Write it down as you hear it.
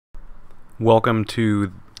Welcome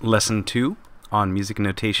to Lesson 2 on Music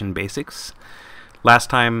Notation Basics. Last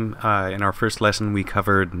time in our first lesson we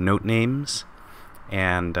covered note names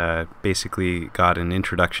and basically got an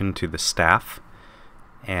introduction to the staff,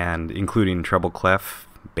 and including treble clef,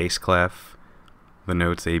 bass clef, the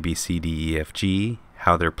notes A, B, C, D, E, F, G,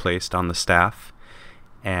 how they're placed on the staff,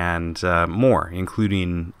 and more,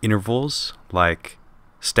 including intervals like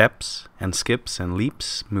steps and skips and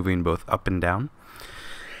leaps, moving both up and down.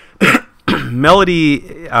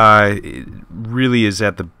 Melody really is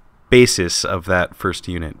at the basis of that first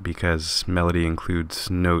unit, because melody includes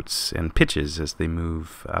notes and pitches as they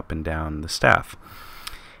move up and down the staff.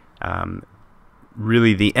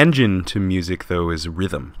 Really the engine to music, though, is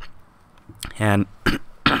rhythm. And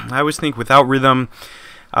I always think without rhythm,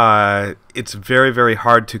 it's very, very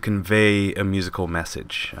hard to convey a musical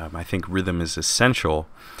message. I think rhythm is essential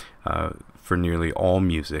for nearly all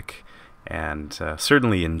music. And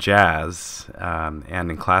certainly in jazz and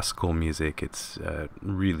in classical music, it's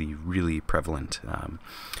really, really prevalent.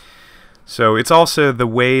 So it's also the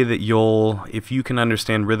way that if you can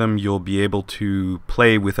understand rhythm, you'll be able to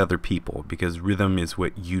play with other people, because rhythm is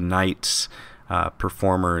what unites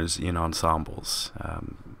performers in ensembles,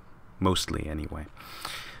 mostly anyway.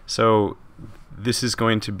 So this is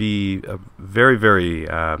going to be a very, very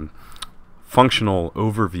functional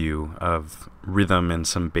overview of rhythm and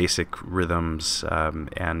some basic rhythms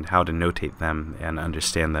and how to notate them and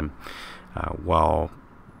understand them while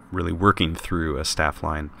really working through a staff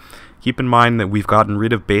line. Keep in mind that we've gotten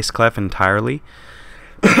rid of bass clef entirely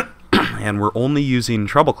and we're only using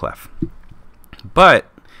treble clef.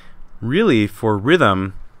 But really, for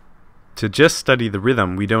rhythm, to just study the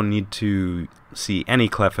rhythm, we don't need to see any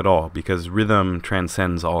clef at all, because rhythm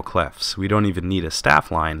transcends all clefs. We don't even need a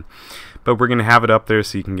staff line. But we're going to have it up there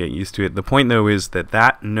so you can get used to it. The point, though, is that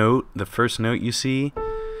that note, the first note you see,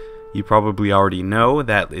 you probably already know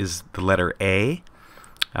that is the letter A.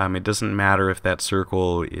 It doesn't matter if that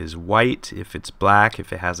circle is white, if it's black,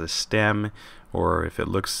 if it has a stem, or if it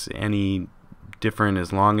looks any different.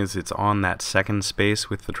 As long as it's on that second space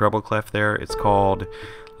with the treble clef there, it's called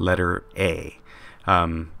letter A.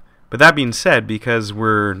 But that being said, because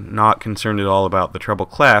we're not concerned at all about the treble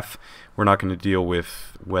clef, we're not going to deal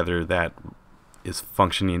with whether that is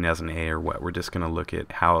functioning as an A or what. We're just going to look at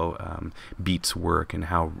how beats work and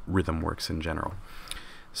how rhythm works in general.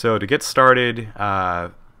 So to get started,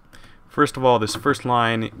 first of all, this first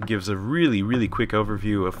line gives a really, really quick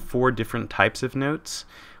overview of 4 different types of notes.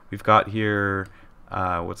 We've got here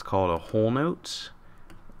what's called a whole note.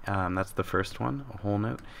 That's the first one, a whole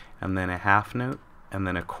note, and then a half note, and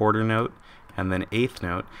then a quarter note, and then eighth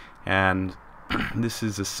note. And this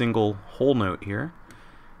is a single whole note here.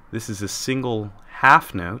 This is a single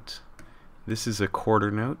half note. This is a quarter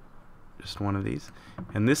note, just one of these.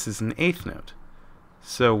 And this is an eighth note.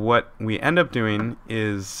 So what we end up doing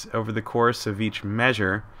is, over the course of each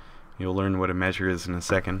measure, you'll learn what a measure is in a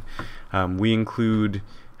second, we include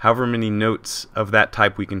however many notes of that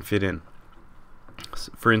type we can fit in.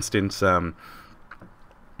 For instance,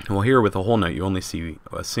 well, here with a whole note, you only see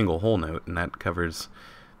a single whole note, and that covers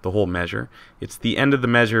the whole measure. It's the end of the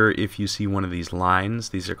measure if you see one of these lines.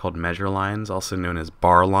 These are called measure lines, also known as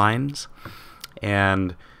bar lines.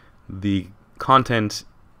 And the content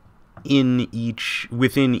within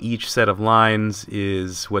each set of lines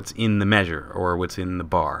is what's in the measure, or what's in the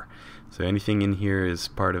bar. So anything in here is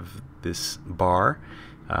part of this bar.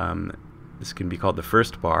 This can be called the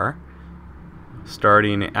first bar.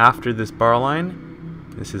 Starting after this bar line,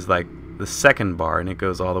 this is like the second bar, and it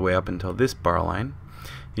goes all the way up until this bar line.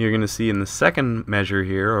 You're going to see in the second measure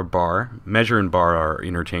here, or bar, measure and bar are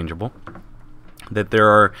interchangeable, that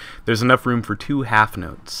there's enough room for 2 half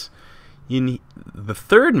notes. In the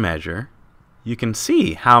third measure, you can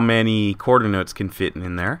see how many quarter notes can fit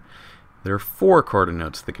in there. There are 4 quarter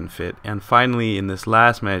notes that can fit. And finally, in this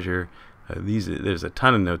last measure, there's a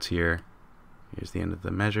ton of notes here. Here's the end of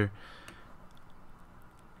the measure.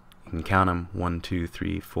 You can count them: 1, 2,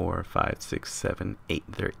 3, 4, 5, 6, 7, 8.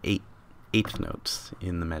 There are 8 eighth notes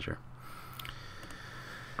in the measure.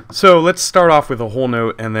 So let's start off with a whole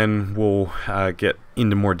note, and then we'll get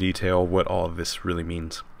into more detail what all of this really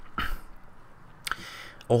means.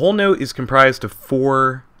 A whole note is comprised of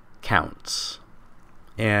 4 counts,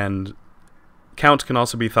 and counts can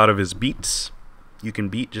also be thought of as beats. You can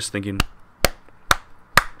beat just thinking,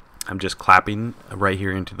 I'm just clapping right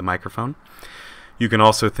here into the microphone. You can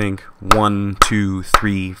also think 1, 2,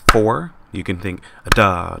 3, 4. You can think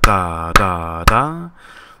da, da, da, da.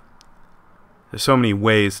 There's so many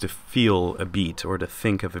ways to feel a beat or to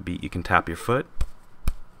think of a beat. You can tap your foot.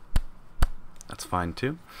 That's fine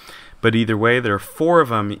too. But either way, there are 4 of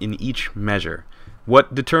them in each measure.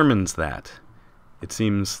 What determines that? It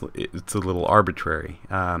seems it's a little arbitrary.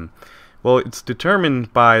 Well, it's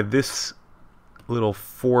determined by this little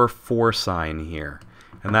 4/4 sign here.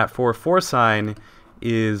 And that 4/4 sign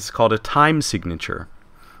is called a time signature.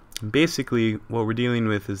 And basically, what we're dealing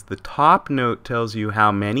with is the top note tells you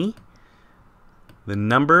how many, the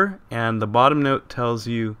number, and the bottom note tells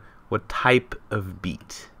you what type of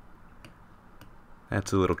beat.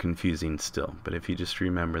 That's a little confusing still, but if you just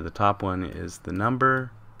remember, the top one is the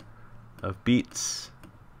number of beats,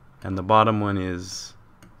 and the bottom one is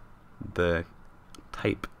the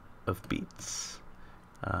type of beats.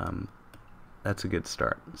 That's a good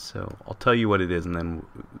start. So I'll tell you what it is, and then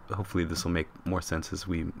hopefully this will make more sense as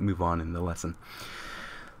we move on in the lesson.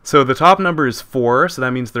 So the top number is 4, so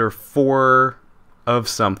that means there are 4 of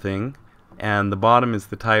something, and the bottom is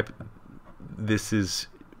the type. This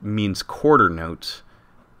means quarter note.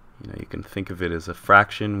 You can think of it as a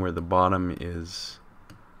fraction where the bottom is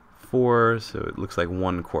 4, so it looks like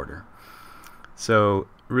 1/4. So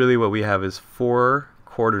really what we have is 4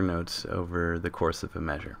 quarter notes over the course of a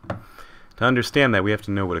measure. To understand that, we have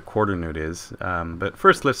to know what a quarter note is, but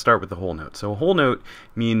first let's start with the whole note. So a whole note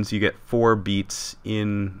means you get 4 beats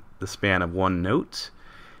in the span of 1 note.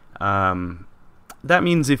 That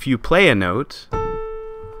means if you play a note,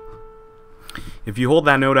 if you hold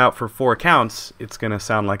that note out for 4 counts, it's going to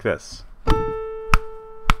sound like this.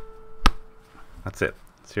 That's it.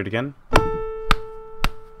 Let's hear it again.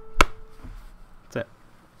 That's it.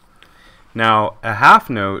 Now, a half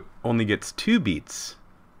note only gets 2 beats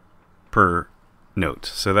per note,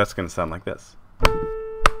 so that's going to sound like this.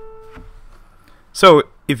 So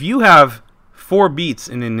if you have 4 beats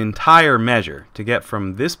in an entire measure to get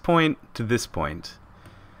from this point to this point,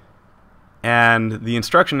 and the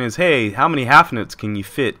instruction is, hey, how many half notes can you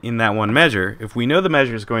fit in that one measure? If we know the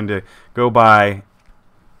measure is going to go by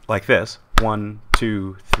like this, 1,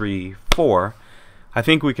 2, 3, 4, I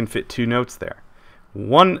think we can fit 2 notes there.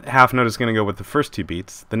 One half note is going to go with the first 2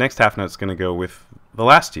 beats. The next half note is going to go with the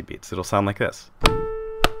last 2 beats. It'll sound like this.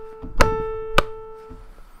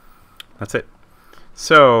 That's it.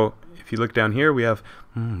 So if you look down here, we have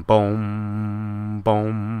boom,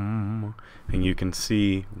 boom, and you can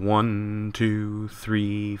see 1, 2,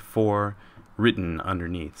 3, 4 written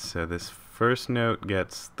underneath. So this first note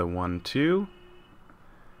gets the 1, 2,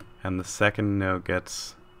 and the second note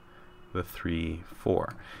gets the 3,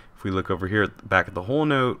 4. If we look over here back at the whole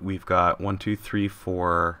note, we've got 1, 2, 3,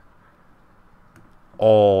 4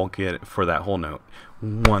 all get for that whole note.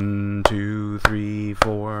 1, 2, 3,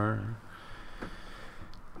 4.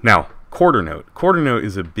 Now, quarter note. Quarter note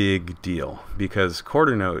is a big deal because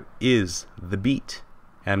quarter note is the beat.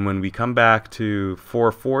 And when we come back to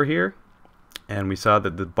 4/4 here, and we saw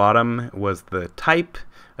that the bottom was the type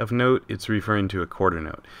of note, it's referring to a quarter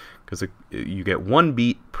note because you get 1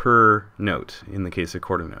 beat per note in the case of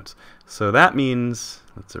quarter notes. So that means,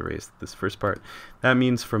 let's erase this first part, that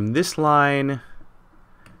means from this line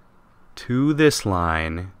to this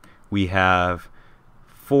line we have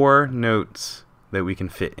 4 notes that we can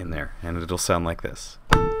fit in there, and it'll sound like this.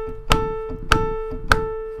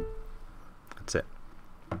 That's it.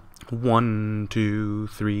 1, 2,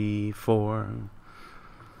 3, 4.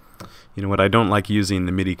 You know what, I don't like using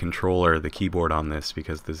the MIDI controller, the keyboard on this,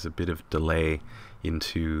 because there's a bit of delay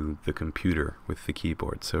into the computer with the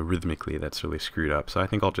keyboard, so rhythmically that's really screwed up. So I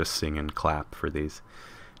think I'll just sing and clap for these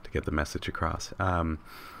to get the message across.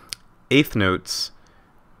 Eighth notes,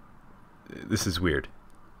 this is weird.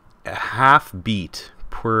 A half beat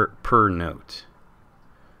per note.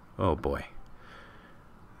 Oh boy.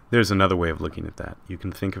 There's another way of looking at that. You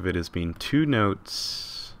can think of it as being 2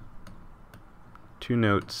 notes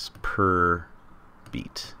per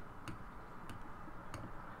beat.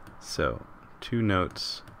 So 2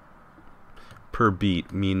 notes per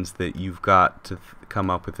beat means that you've got to come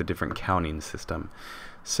up with a different counting system.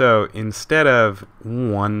 So instead of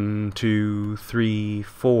 1, 2, 3,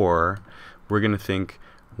 4, we're going to think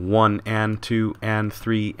 1 and 2 and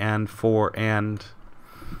 3 and 4 and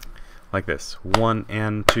like this. 1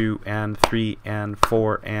 and 2 and 3 and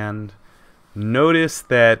 4 and. Notice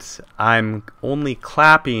that I'm only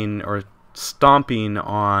clapping or stomping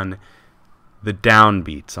on the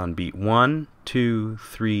downbeats, on beat 1, 2,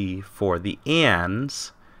 3, 4. The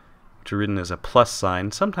ands, which are written as a plus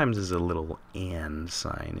sign, sometimes is a little and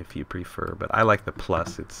sign if you prefer, but I like the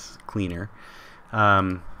plus, it's cleaner.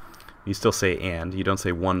 You still say and. You don't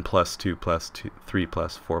say 1 plus 2 plus 2, 3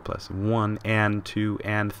 plus 4 plus. 1 and 2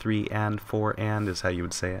 and 3 and 4 and is how you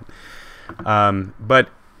would say it. But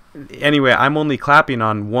anyway, I'm only clapping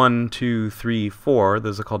on 1, 2, 3, 4.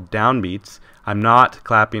 Those are called downbeats. I'm not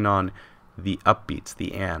clapping on the upbeats,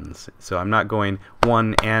 the ands. So I'm not going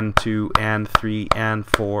 1 and 2 and 3 and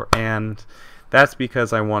 4 and. That's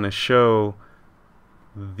because I want to show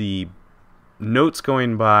the notes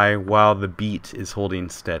going by while the beat is holding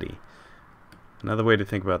steady. Another way to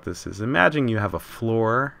think about this is imagine you have a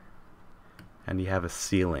floor and you have a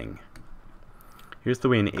ceiling. Here's the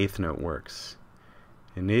way an eighth note works.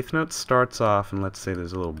 An eighth note starts off, and let's say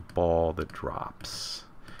there's a little ball that drops.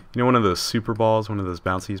 You know, one of those super balls, one of those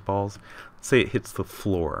bouncy balls? Let's say it hits the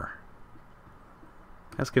floor.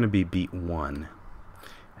 That's going to be beat 1.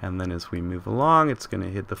 And then as we move along, it's going to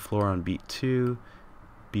hit the floor on beat 2,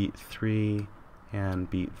 beat 3, and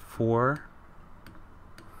beat 4.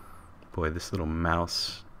 Boy, this little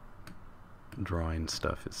mouse drawing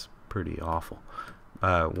stuff is pretty awful.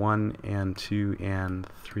 1 and 2 and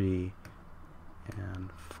 3 and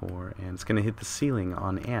 4, and it's going to hit the ceiling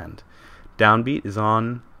on and. Downbeat is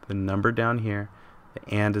on the number down here.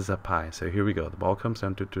 The and is up high. So here we go. The ball comes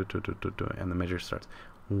down, and the measure starts.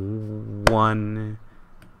 1,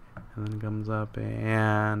 and then comes up,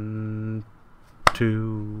 and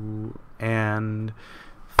 2, and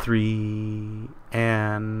 3,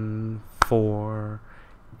 and 4,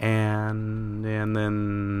 and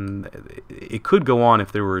then it could go on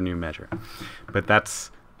if there were a new measure. But that's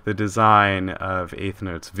the design of eighth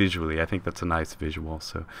notes visually. I think that's a nice visual.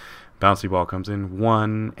 So bouncy ball comes in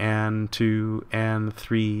 1 and 2 and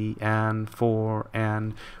 3 and 4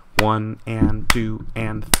 and 1 and 2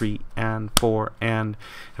 and 3 and 4 and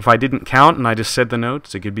if I didn't count and I just said the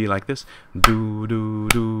notes, it could be like this. Do do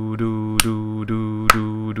do do do do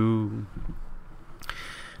do do.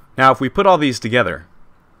 Now if we put all these together,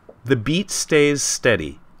 the beat stays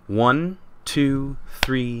steady. 1, 2,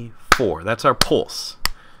 3, 4. That's our pulse.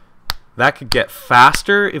 That could get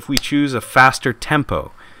faster if we choose a faster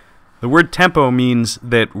tempo. The word tempo means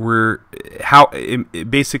that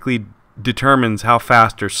it basically determines how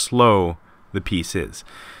fast or slow the piece is.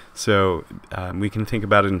 So we can think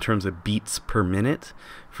about it in terms of beats per minute.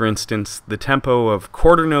 For instance, the tempo of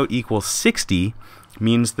quarter note equals 60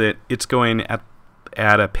 means that it's going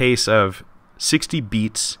at a pace of 60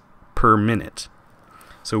 beats per minute.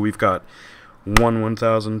 So we've got 1,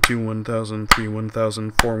 1,000, 2, 1,000, 3,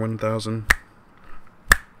 1,000, 4, 1,000.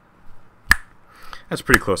 That's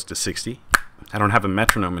pretty close to 60. I don't have a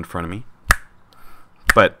metronome in front of me,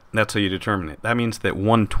 but that's how you determine it. That means that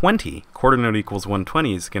 120, quarter note equals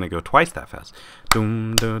 120, is going to go twice that fast.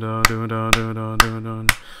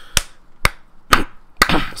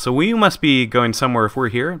 So we must be going somewhere, if we're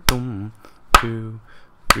here, 2,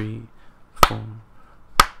 3, 4.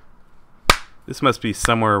 This must be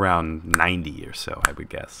somewhere around 90 or so, I would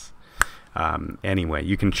guess. Anyway,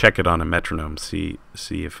 you can check it on a metronome, see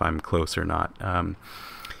if I'm close or not.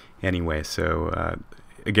 Anyway, so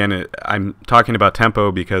again, I'm talking about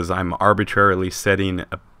tempo because I'm arbitrarily setting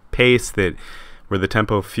a pace where the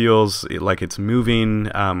tempo feels like it's moving,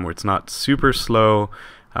 where it's not super slow,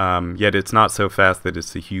 yet it's not so fast that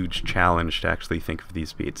it's a huge challenge to actually think of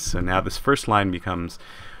these beats. So now this first line becomes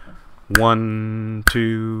 1,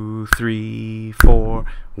 2, 3, 4.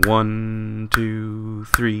 1, 2,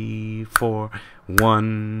 3, 4.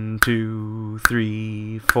 1, 2,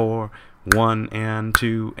 3, 4. 1 and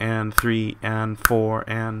 2 and 3 and 4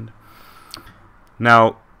 and.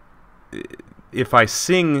 Now, if I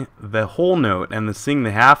sing the whole note and then sing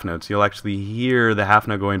the half notes, you'll actually hear the half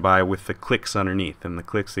note going by with the clicks underneath. And the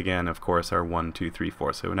clicks, again, of course, are 1, 2, 3,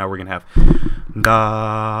 4. So now we're going to have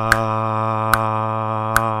da,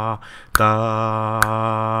 da,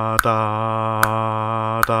 da,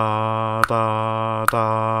 da, da, da, da,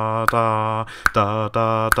 da, da, da,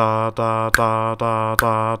 da, da, da,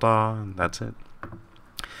 da, da. That's it.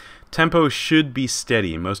 Tempo should be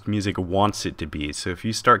steady. Most music wants it to be. So if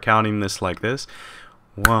you start counting this like this,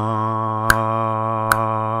 1,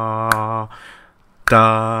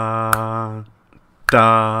 da, da,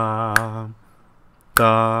 da,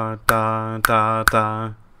 da, da, da,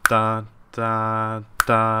 da, da, da,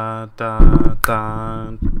 da, da,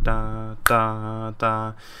 da, da,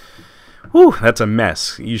 da. Whew, that's a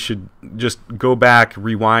mess. You should just go back,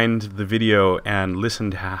 rewind the video, and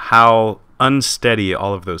listen to how unsteady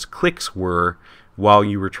all of those clicks were while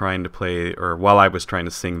you were trying to play, or while I was trying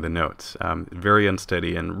to sing the notes. Very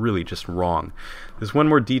unsteady and really just wrong. There's one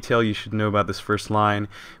more detail you should know about this first line,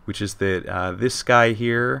 which is that this guy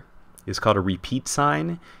here is called a repeat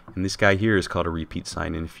sign, and this guy here is called a repeat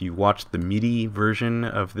sign. And if you watch the MIDI version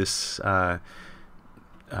of this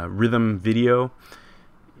rhythm video,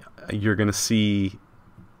 you're going to see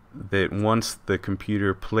that once the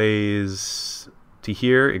computer plays to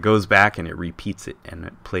here, it goes back and it repeats it and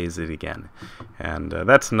it plays it again. And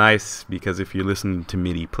that's nice because if you're listening to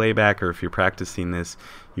MIDI playback or if you're practicing this,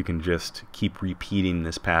 you can just keep repeating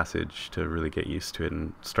this passage to really get used to it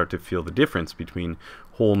and start to feel the difference between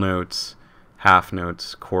whole notes, half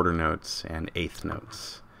notes, quarter notes, and eighth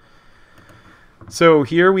notes. So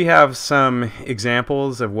here we have some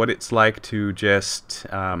examples of what it's like to just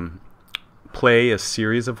play a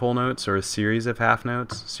series of whole notes or a series of half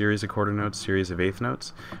notes, series of quarter notes, series of eighth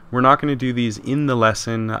notes. We're not going to do these in the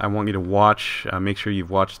lesson. I want you to watch, make sure you've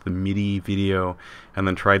watched the MIDI video and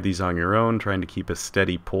then tried these on your own, trying to keep a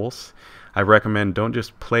steady pulse. I recommend don't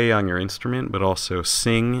just play on your instrument, but also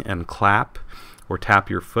sing and clap or tap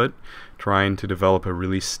your foot, trying to develop a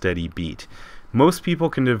really steady beat. Most people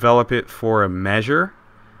can develop it for a measure,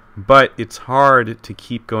 but it's hard to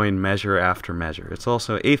keep going measure after measure. It's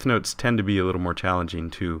also, eighth notes tend to be a little more challenging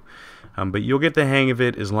too, but you'll get the hang of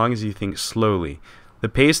it as long as you think slowly. The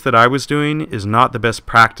pace that I was doing is not the best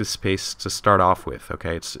practice pace to start off with.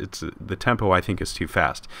 Okay, it's the tempo I think is too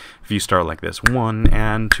fast. If you start like this, 1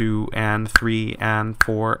 and 2 and 3 and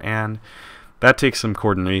 4 and that takes some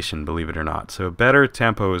coordination, believe it or not. So a better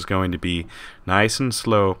tempo is going to be nice and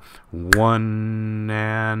slow. 1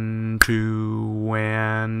 and 2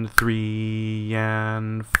 and 3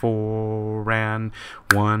 and 4 and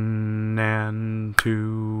 1 and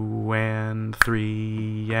 2 and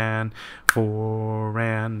 3 and 4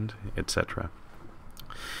 and etc.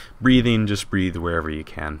 Breathing, just breathe wherever you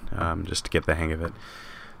can, just to get the hang of it.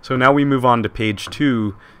 So now we move on to page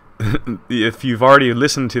 2. If you've already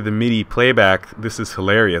listened to the MIDI playback, this is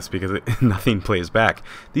hilarious because nothing plays back.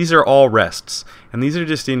 These are all rests, and these are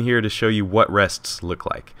just in here to show you what rests look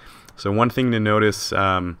like. So one thing to notice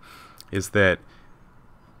is that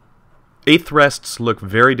eighth rests look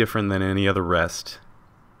very different than any other rest.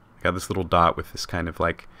 I got this little dot with this kind of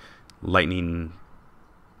like lightning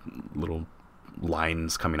little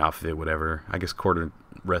lines coming off of it, whatever. I guess quarter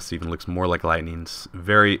rests even looks more like lightnings.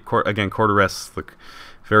 Again, quarter rests look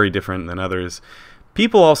very different than others.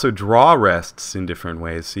 People also draw rests in different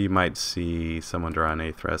ways. So you might see someone draw an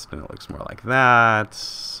eighth rest and it looks more like that.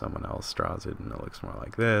 Someone else draws it and it looks more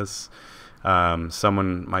like this.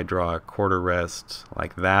 Someone might draw a quarter rest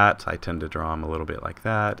like that. I tend to draw them a little bit like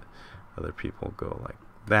that. Other people go like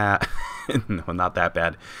that. No, not that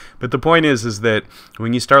bad. But the point is that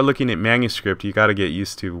when you start looking at manuscript, you got to get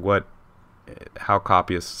used to how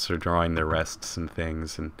copyists are drawing their rests and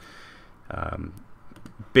things. And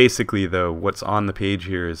basically, though, what's on the page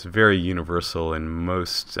here is very universal in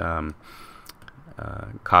most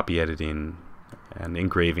copy editing and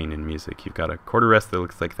engraving in music. You've got a quarter rest that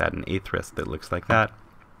looks like that, an eighth rest that looks like that.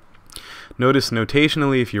 Notice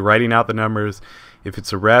notationally, if you're writing out the numbers, if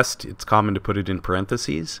it's a rest, it's common to put it in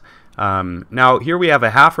parentheses. Now, here we have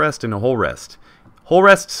a half rest and a whole rest. Whole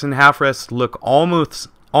rests and half rests look almost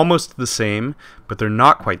the same, but they're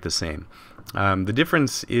not quite the same. The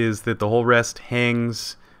difference is that the whole rest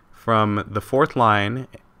hangs from the fourth line.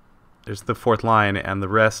 There's the fourth line, and the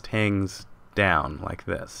rest hangs down like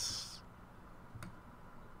this.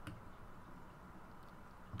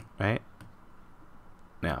 Right?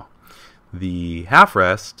 Now, the half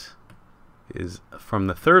rest is from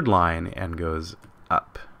the third line and goes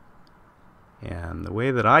up. And the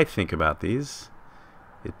way that I think about these,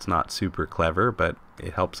 it's not super clever, but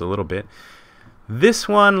it helps a little bit. This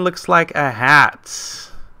one looks like a hat.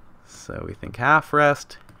 So we think half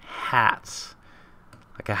rest, hats.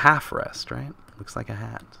 Like a half rest, right? Looks like a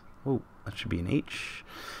hat. Oh, that should be an H.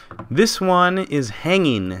 This one is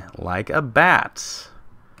hanging like a bat.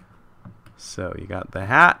 So you got the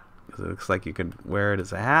hat, because it looks like you could wear it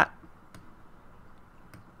as a hat.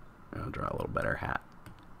 I'll draw a little better hat.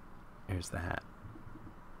 Here's the hat.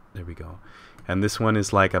 There we go. And this one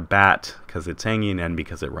is like a bat because it's hanging and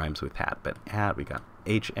because it rhymes with hat. But hat, we got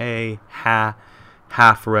H-A, ha,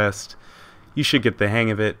 half rest. You should get the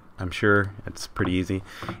hang of it, I'm sure. It's pretty easy.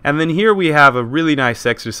 And then here we have a really nice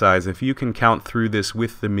exercise. If you can count through this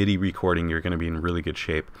with the MIDI recording, you're going to be in really good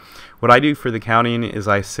shape. What I do for the counting is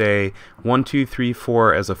I say 1, 2, 3,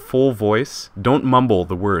 4 as a full voice. Don't mumble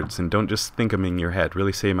the words and don't just think them in your head.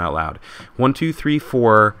 Really say them out loud. 1, 2, 3,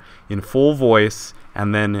 4 in full voice,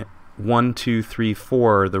 and then 1, 2, 3,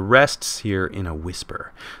 4, the rests here in a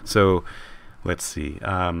whisper. So let's see.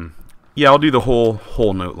 Yeah, I'll do the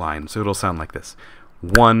whole note line, so it'll sound like this.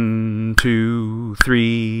 1, 2,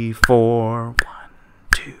 3, 4. 1,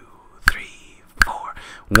 2, 3, 4.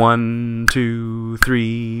 1, 2,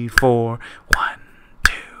 3, 4. 1,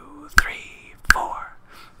 2, 3, 4.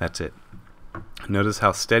 That's it. Notice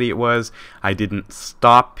how steady it was. I didn't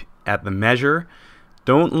stop at the measure.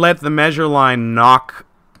 Don't let the measure line knock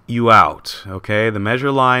you out, okay? The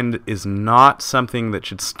measure line is not something that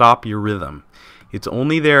should stop your rhythm. It's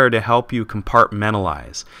only there to help you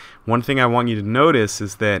compartmentalize. One thing I want you to notice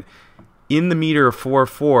is that in the meter of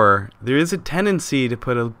 4/4, there is a tendency to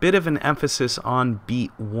put a bit of an emphasis on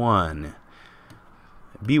beat 1.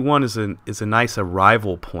 Beat 1 is a nice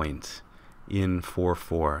arrival point in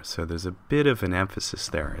 4/4, so there's a bit of an emphasis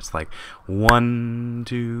there. It's like 1,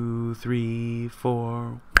 2, 3,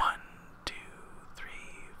 4, 1, 2, 3,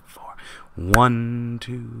 4, 1,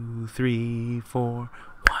 2, 3, 4,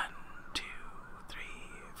 1, 2, 3,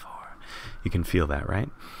 4. You can feel that, right?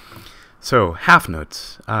 So half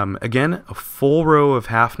notes. Again, a full row of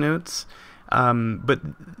half notes. But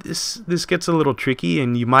this gets a little tricky,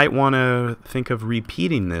 and you might want to think of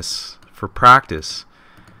repeating this for practice.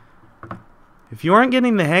 If you aren't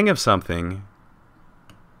getting the hang of something,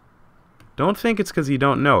 don't think it's because you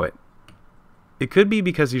don't know it. It could be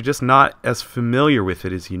because you're just not as familiar with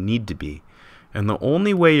it as you need to be. And the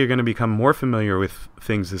only way you're going to become more familiar with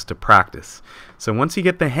things is to practice. So once you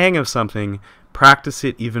get the hang of something, practice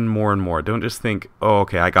it even more and more. Don't just think, oh,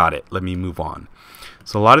 okay, I got it. Let me move on.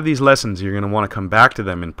 So a lot of these lessons, you're going to want to come back to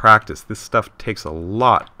them and practice. This stuff takes a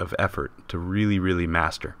lot of effort to really, really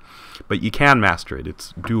master. But you can master it.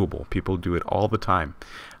 It's doable. People do it all the time.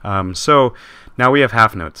 So now we have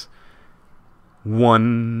half notes.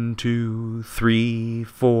 1, 2, 3,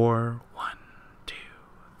 4. 1, 2,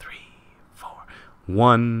 3, 4.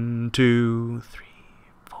 1, 2, 3,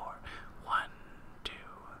 4. 1, 2,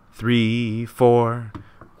 3, 4.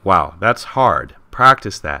 Wow, that's hard.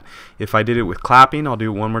 Practice that. If I did it with clapping, I'll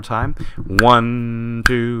do it one more time. 1,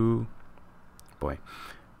 2. Boy.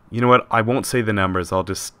 You know what? I won't say the numbers. I'll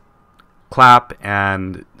just clap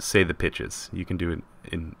and say the pitches. You can do it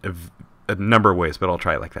in a number of ways, but I'll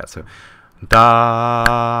try it like that. So,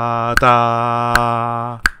 da, da,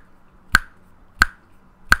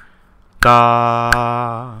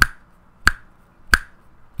 da,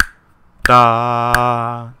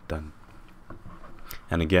 da, done.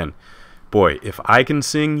 And again, boy, if I can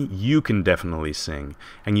sing, you can definitely sing.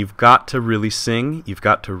 And you've got to really sing. You've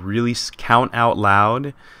got to really count out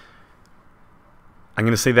loud. I'm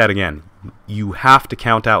going to say that again. You have to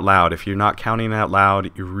count out loud. If you're not counting out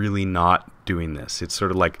loud, you're really not doing this. It's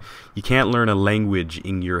sort of like you can't learn a language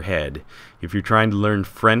in your head. If you're trying to learn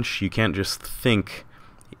French, you can't just think,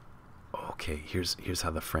 okay, here's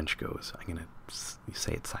how the French goes. I'm going to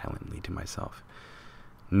say it silently to myself.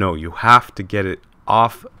 No, you have to get it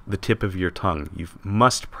off the tip of your tongue. You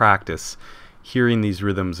must practice hearing these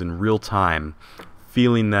rhythms in real time,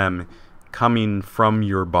 feeling them coming from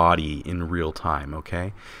your body in real time,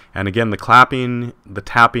 okay? And again, the clapping, the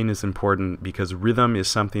tapping is important because rhythm is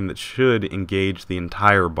something that should engage the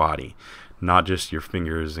entire body, not just your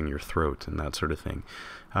fingers and your throat and that sort of thing.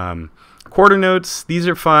 Quarter notes, these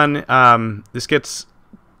are fun. This gets,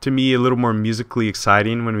 to me, a little more musically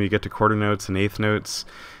exciting when we get to quarter notes and eighth notes.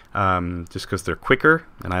 Just because they're quicker,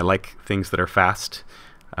 and I like things that are fast.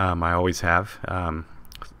 I always have.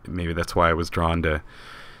 Maybe that's why I was drawn to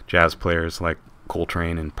jazz players like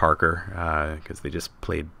Coltrane and Parker, because they just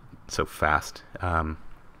played so fast.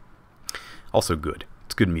 Also good.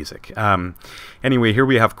 It's good music. Anyway, here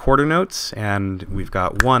we have quarter notes, and we've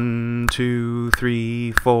got 1, 2,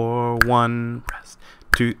 3, 4, 1, rest.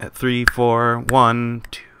 2, 3, 4, 1,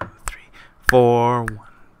 2, 3, 4, 1,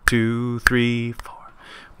 2, 3, 4.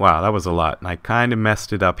 Wow, that was a lot. And I kind of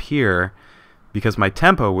messed it up here because my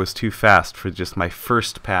tempo was too fast for just my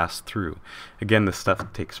first pass through. Again, this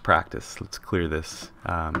stuff takes practice. Let's clear this.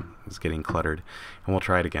 It's getting cluttered. And we'll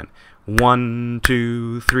try it again. 1,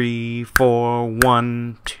 2, 3, 4,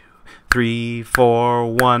 1, 2, 3,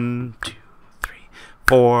 4, 1, 2, 3,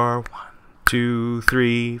 4, 1, 2,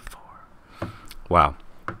 3, 4. Wow.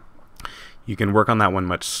 You can work on that one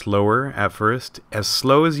much slower at first. As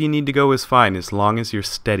slow as you need to go is fine, as long as you're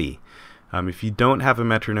steady. If you don't have a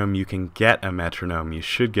metronome, you can get a metronome. You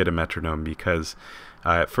should get a metronome because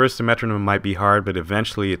at first a metronome might be hard, but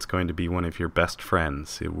eventually it's going to be one of your best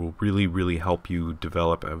friends. It will really, really help you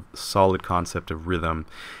develop a solid concept of rhythm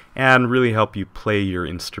and really help you play your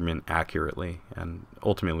instrument accurately and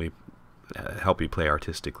ultimately help you play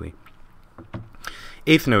artistically.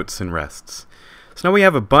 Eighth notes and rests. So now we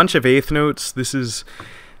have a bunch of eighth notes. This is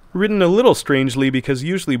written a little strangely because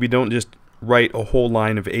usually we don't just write a whole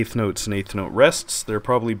line of eighth notes and eighth note rests. There are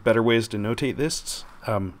probably better ways to notate this.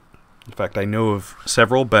 In fact, I know of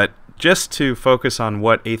several, but just to focus on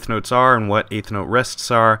what eighth notes are and what eighth note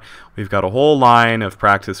rests are, we've got a whole line of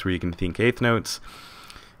practice where you can think eighth notes.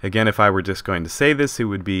 Again, if I were just going to say this, it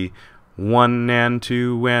would be 1 and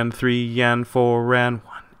 2 and 3 and 4 and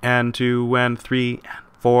 1 and 2 and 3 and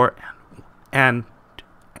 4 and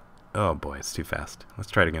Oh boy, it's too fast. Let's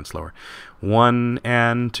try it again slower. 1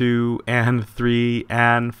 and 2 and 3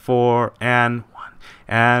 and 4 and 1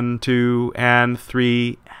 and 2 and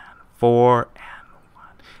 3 and 4 and 1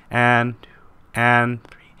 and 2 and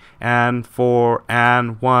 3 and 4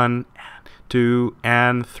 and 1 and 2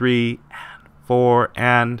 and 3 and 4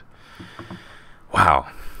 and... Wow.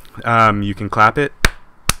 You can clap it.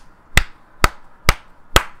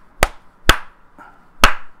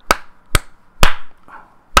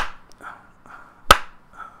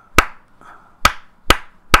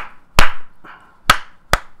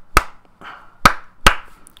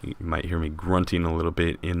 You might hear me grunting a little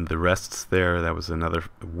bit in the rests there. That was another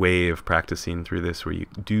way of practicing through this, where you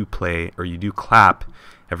do play, or you do clap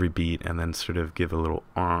every beat and then sort of give a little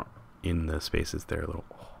in the spaces there, a little.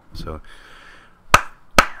 So 1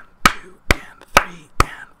 and 2 and 3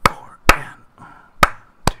 and 4 and 1,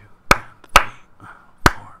 2 and 3,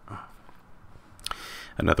 4.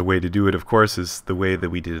 Another way to do it, of course, is the way that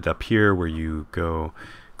we did it up here, where you go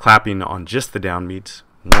clapping on just the downbeats.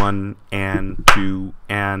 1 and 2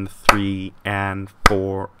 and 3 and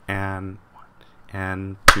 4 and 1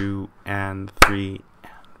 and 2 and 3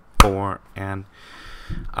 and 4 and...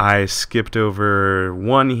 I skipped over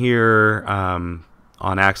 1 here on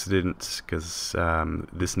accident because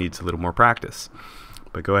this needs a little more practice.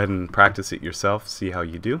 But go ahead and practice it yourself, see how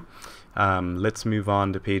you do. Let's move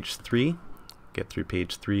on to page 3. Get through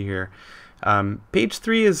page 3 here. Page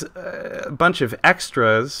 3 is a bunch of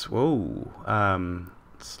extras. Whoa.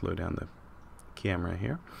 Slow down the camera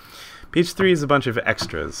here. Page 3 is a bunch of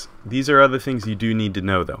extras. These are other things you do need to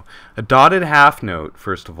know, though. A dotted half note,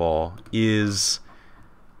 first of all, is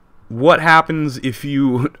what happens if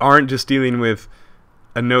you aren't just dealing with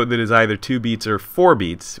a note that is either 2 beats or 4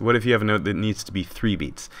 beats. What if you have a note that needs to be 3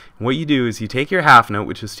 beats? And what you do is you take your half note,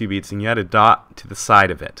 which is 2 beats, and you add a dot to the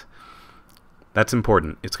side of it. That's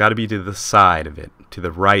important. It's got to be to the side of it, to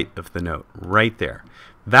the right of the note, right there.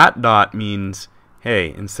 That dot means,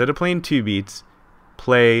 hey, instead of playing 2 beats,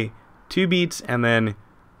 play 2 beats and then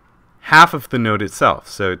half of the note itself.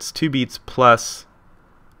 So it's 2 beats plus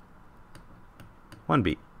 1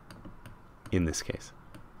 beat in this case.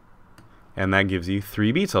 And that gives you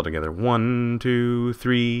 3 beats altogether. 1, 2,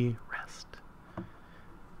 3, rest.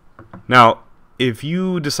 Now, if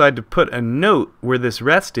you decide to put a note where this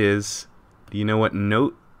rest is, do you know what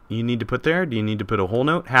note you need to put there? Do you need to put a whole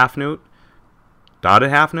note, half note, dotted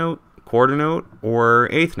half note, quarter note, or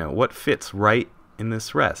eighth note? What fits right in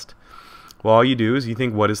this rest? Well, all you do is you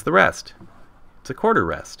think, what is the rest? It's a quarter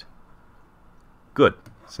rest. Good.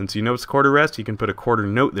 Since you know it's a quarter rest, you can put a quarter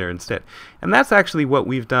note there instead. And that's actually what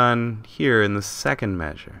we've done here in the second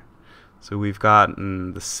measure. So we've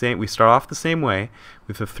gotten the same, we start off the same way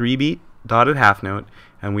with a 3-beat dotted half note,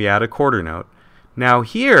 and we add a quarter note. Now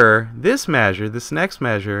here, this measure, this next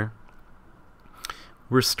measure,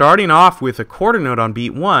 we're starting off with a quarter note on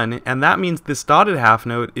beat 1, and that means this dotted half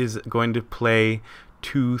note is going to play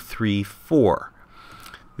 2, 3, 4.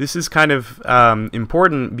 This is kind of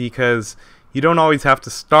important because you don't always have to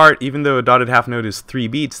start, even though a dotted half note is 3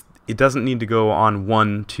 beats, it doesn't need to go on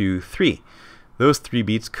 1, 2, 3. Those 3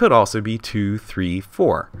 beats could also be 2, 3,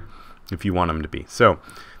 4 if you want them to be. So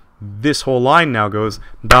this whole line now goes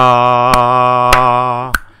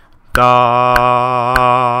da,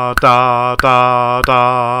 da, da, da,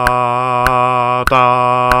 da,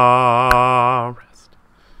 da, rest.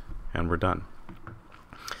 And we're done.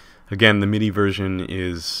 Again, the MIDI version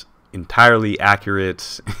is entirely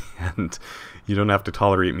accurate, and you don't have to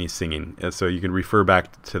tolerate me singing. So you can refer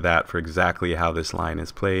back to that for exactly how this line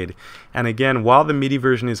is played. And again, while the MIDI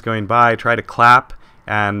version is going by, try to clap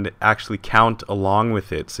and actually count along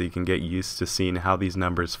with it so you can get used to seeing how these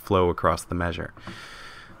numbers flow across the measure.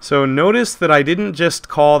 So notice that I didn't just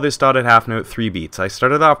call this dotted half note 3 beats. I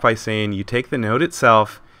started off by saying you take the note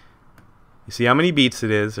itself, you see how many beats it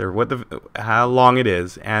is, or how long it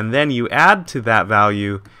is, and then you add to that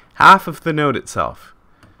value half of the note itself.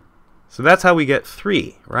 So that's how we get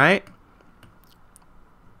 3, right?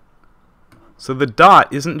 So the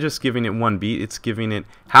dot isn't just giving it 1 beat, it's giving it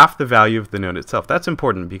half the value of the note itself. That's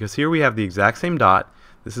important because here we have the exact same dot.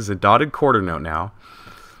 This is a dotted quarter note now.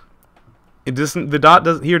 It doesn't, the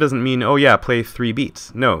dot here doesn't mean, oh yeah, play 3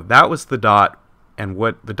 beats. No, that was the dot and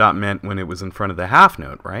what the dot meant when it was in front of the half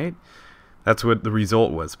note, right? That's what the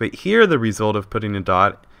result was. But here the result of putting a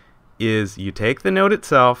dot is you take the note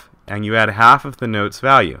itself and you add half of the note's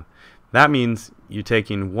value. That means you're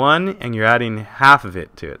taking 1 and you're adding half of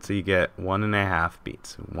it to it. So you get 1.5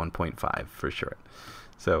 beats, 1.5 for short.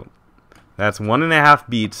 So that's 1.5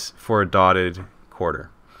 beats for a dotted quarter.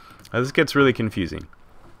 Now this gets really confusing.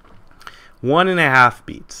 1.5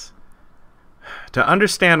 beats. To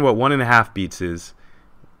understand what 1.5 beats is,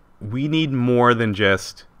 we need more than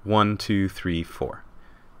just 1, 2, 3, 4,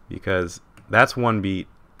 because that's 1 beat.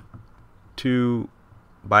 2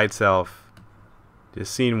 by itself,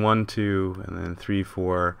 just seeing 1, 2, and then 3,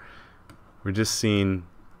 4. We're just seeing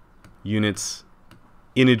units,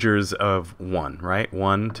 integers of 1, right?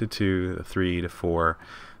 1 to 2, to 3 to 4.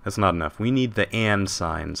 That's not enough. We need the and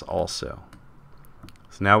signs also.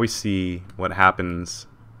 So now we see what happens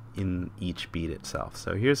in each beat itself.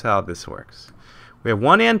 So here's how this works. We have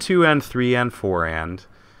 1 and 2 and 3 and 4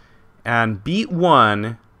 and beat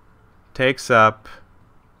 1 takes up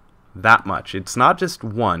that much. It's not just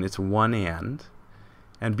 1, it's 1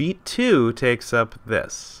 and beat 2 takes up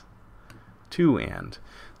this, 2 and.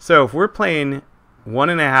 So if we're playing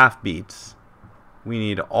 1.5 beats, we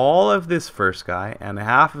need all of this first guy and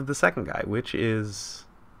half of the second guy, which is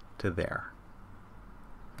to there.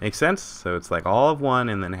 Make sense? So it's like all of 1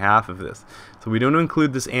 and then half of this. So we don't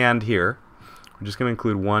include this and here. We're just going to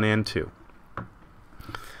include 1 and 2.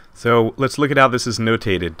 So let's look at how this is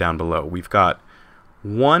notated down below. We've got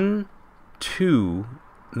 1, 2,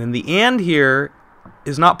 and then the and here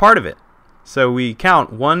is not part of it. So we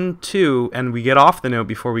count 1, 2, and we get off the note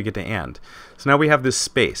before we get to and. So now we have this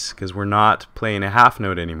space, because we're not playing a half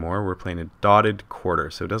note anymore. We're playing a dotted quarter.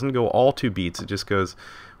 So it doesn't go all 2 beats. It just goes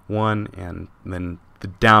 1 and then the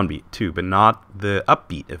downbeat 2, but not the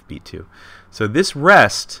upbeat of beat 2. So this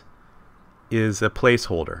rest is a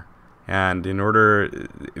placeholder. And in order,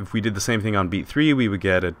 if we did the same thing on beat 3, we would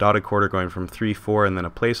get a dotted quarter going from 3, 4, and then a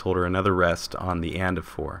placeholder, another rest on the and of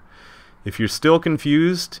 4. If you're still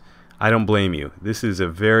confused, I don't blame you. This is a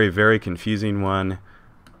very, very confusing one.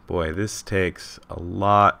 Boy, this takes a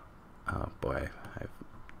lot. Oh boy, I'm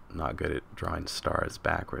not good at drawing stars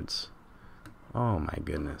backwards. Oh my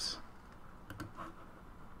goodness.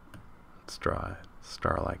 Let's draw a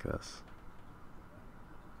star like this.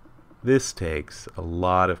 This takes a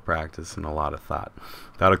lot of practice and a lot of thought.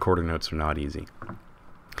 Dotted quarter notes are not easy.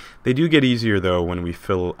 They do get easier though when we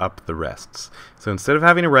fill up the rests. So instead of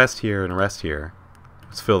having a rest here and a rest here,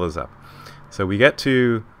 let's fill those up. So we get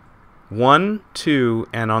to 1, 2,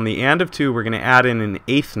 and on the and of 2 we're going to add in an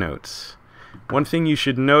eighth note. One thing you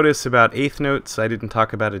should notice about eighth notes, I didn't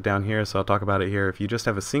talk about it down here, so I'll talk about it here. If you just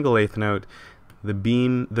have a single eighth note, the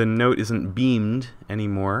note isn't beamed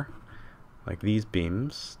anymore, like these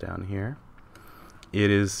beams down here. It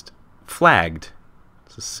is flagged.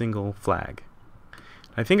 It's a single flag.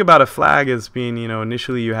 I think about a flag as being,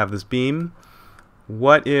 initially you have this beam.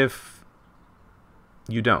 What if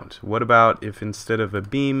you don't? What about if instead of a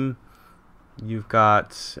beam, you've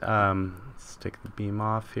got, let's take the beam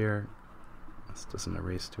off here. This doesn't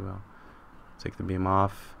erase too well. Take the beam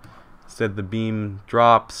off. Instead the beam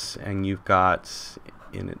drops and you've got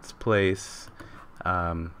in its place,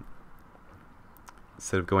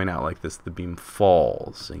 instead of going out like this, the beam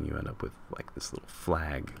falls and you end up with like this little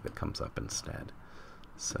flag that comes up instead.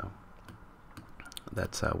 So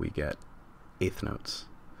that's how we get eighth notes.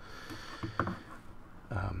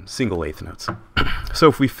 Single eighth notes. So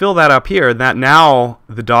if we fill that up here, that now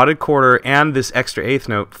the dotted quarter and this extra eighth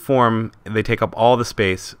note form, they take up all the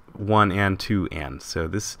space, 1 and 2 and. So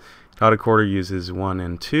this dotted quarter uses 1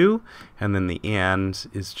 and 2, and then the and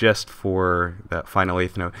is just for that final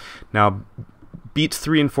eighth note. Now beats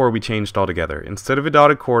 3 and 4 we changed altogether. Instead of a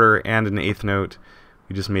dotted quarter and an eighth note,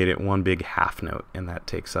 we just made it one big half note, and that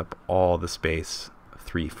takes up all the space,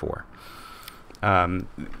 3, 4.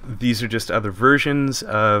 These are just other versions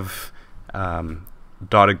of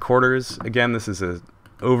dotted quarters. Again, this is an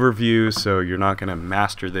overview, so you're not going to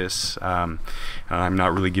master this. I'm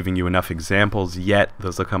not really giving you enough examples yet.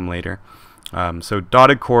 Those will come later. So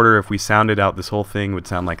dotted quarter, if we sounded out this whole thing, would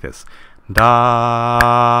sound like this.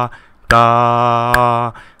 Da,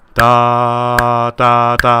 da, da,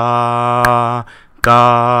 da, da.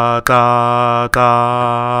 Da da da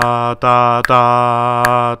da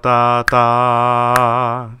da da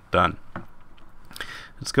da. Done.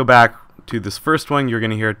 Let's go back to this first one. You're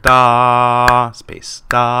going to hear da space,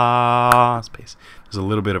 da space. There's a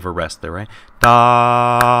little bit of a rest there, right?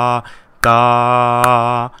 Da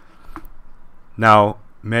da. Now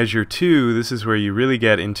measure 2. This is where you really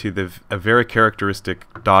get into a very characteristic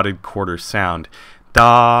dotted quarter sound.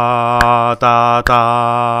 Da da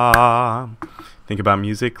da. Think about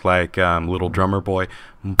music like Little Drummer Boy,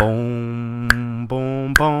 boom,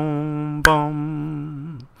 boom, boom,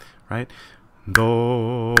 boom, right?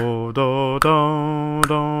 Do, do, do,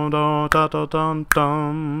 do, do, da, da, dum,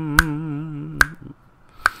 dum.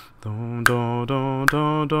 Do, do, do,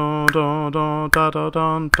 do, do, do, do, da, da,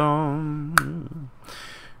 dum, dum.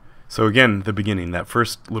 So again, the beginning, that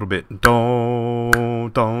first little bit, do,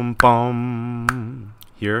 dum bum.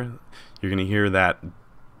 Here, you're going to hear that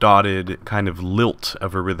dotted kind of lilt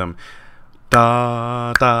of a rhythm.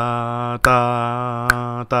 Da da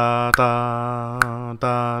da da da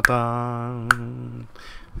da da.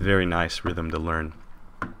 Very nice rhythm to learn.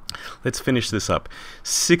 Let's finish this up.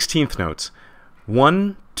 16th notes.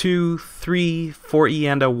 1, 2, 3, 4 E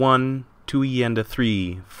and a 1, 2 E and a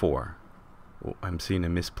 3, 4. Oh, I'm seeing a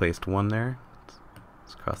misplaced 1 there.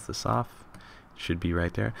 Let's cross this off. Should be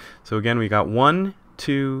right there. So again, we got 1,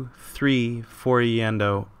 2, 3, 4 E and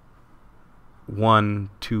a 1,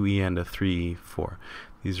 2 E and a 3, 4.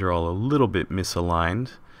 These are all a little bit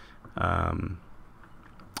misaligned.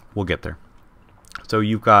 We'll get there. So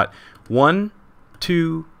you've got 1,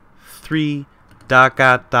 2, 3, da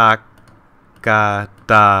ga da ga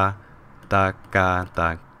da da ga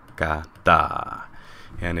da ga da.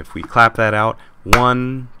 And if we clap that out,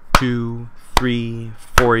 1, 2, 3,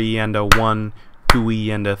 4 E and a 1, 2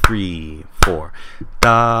 E and a 3, 4.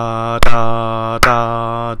 Da da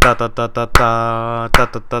da da da da da da da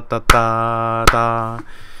da da da da.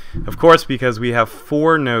 Of course, because we have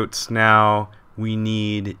 4 notes now, we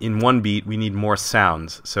need, in one beat, we need more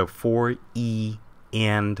sounds. So 4 E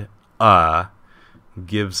and a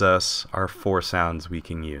gives us our 4 sounds we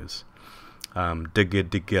can use. Digga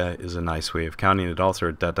digga is a nice way of counting it also,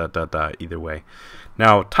 or da da da da, either way.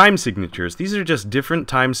 Now, time signatures. These are just different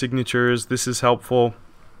time signatures. This is helpful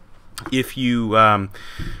if you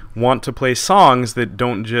want to play songs that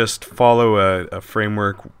don't just follow a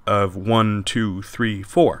framework of 1, 2, 3,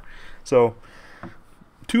 4. So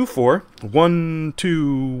 2, 4, 1,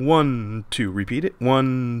 2, 1, 2. Repeat it.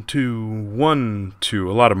 1, 2, 1, 2.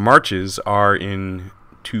 A lot of marches are in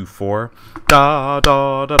 2, 4. Da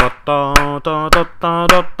da da da da da da da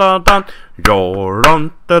da da da. Yo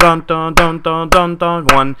dun da dun dun dun dun dun dun.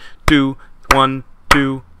 1, 2, 1,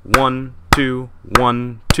 2, 1, 2,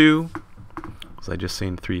 1, 2. Was I just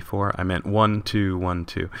saying 3, 4? I meant 1, 2, 1,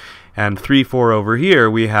 2. And 3, 4 over here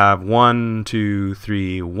we have 1, 2,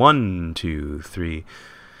 3, 1, 2, 3.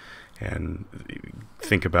 And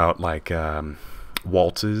think about like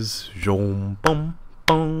waltzes. Jom bum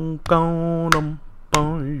bum dum.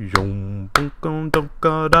 Yom bum dum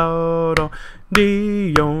da da da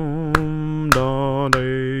di yom da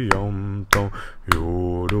di yom do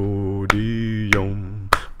yo do di yom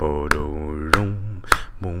bo do yom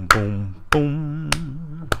boom boom boom.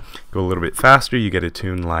 Go a little bit faster, you get a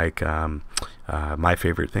tune like My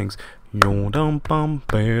Favorite Things. Yo dum bum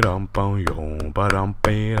ba dum bum yo ba dum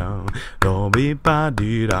ba dum do be ba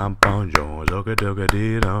di dum bum yo zoga doga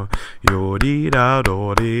di dum yo di da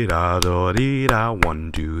do di da do di da.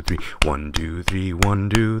 1, 2, 3, 1, 2, 3, 1,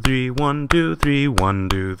 2, 3, 1, 2, 3, 1,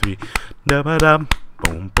 2, 3 da ba da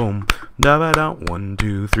boom boom da ba da. 1,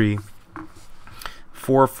 2, 3.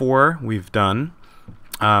 4, 4 we've done.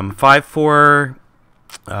 5, 4.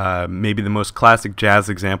 Maybe the most classic jazz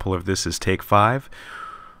example of this is Take 5.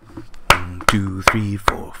 1, 2, 3,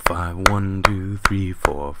 4, 5. 1, 2, 3,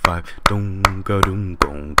 4, 5. Dong ga dong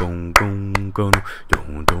gong gong gong gong.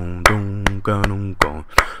 Dong dong dong ga dong gong.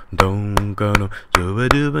 Dong ga dong. Dooba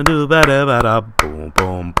dooba dooba da ba da. Boom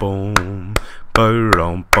boom boom.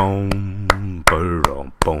 Boom boom.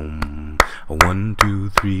 Boom boom. 1, 2,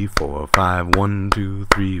 3, 4, 5. 1, 2,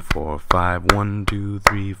 3, 4, 5. 1, 2,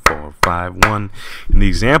 3, 4, 5. 1. In the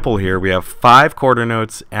example here, we have 5 quarter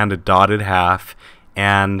notes and a dotted half,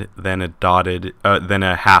 and then a dotted, then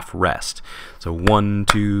a half rest. So 1,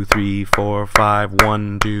 2, 3, 4, 5.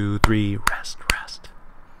 1, 2, 3, rest, rest.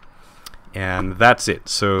 And that's it.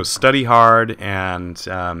 So study hard, and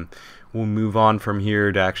we'll move on from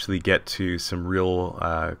here to actually get to some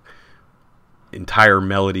real entire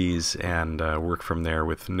melodies and work from there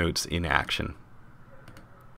with notes in action.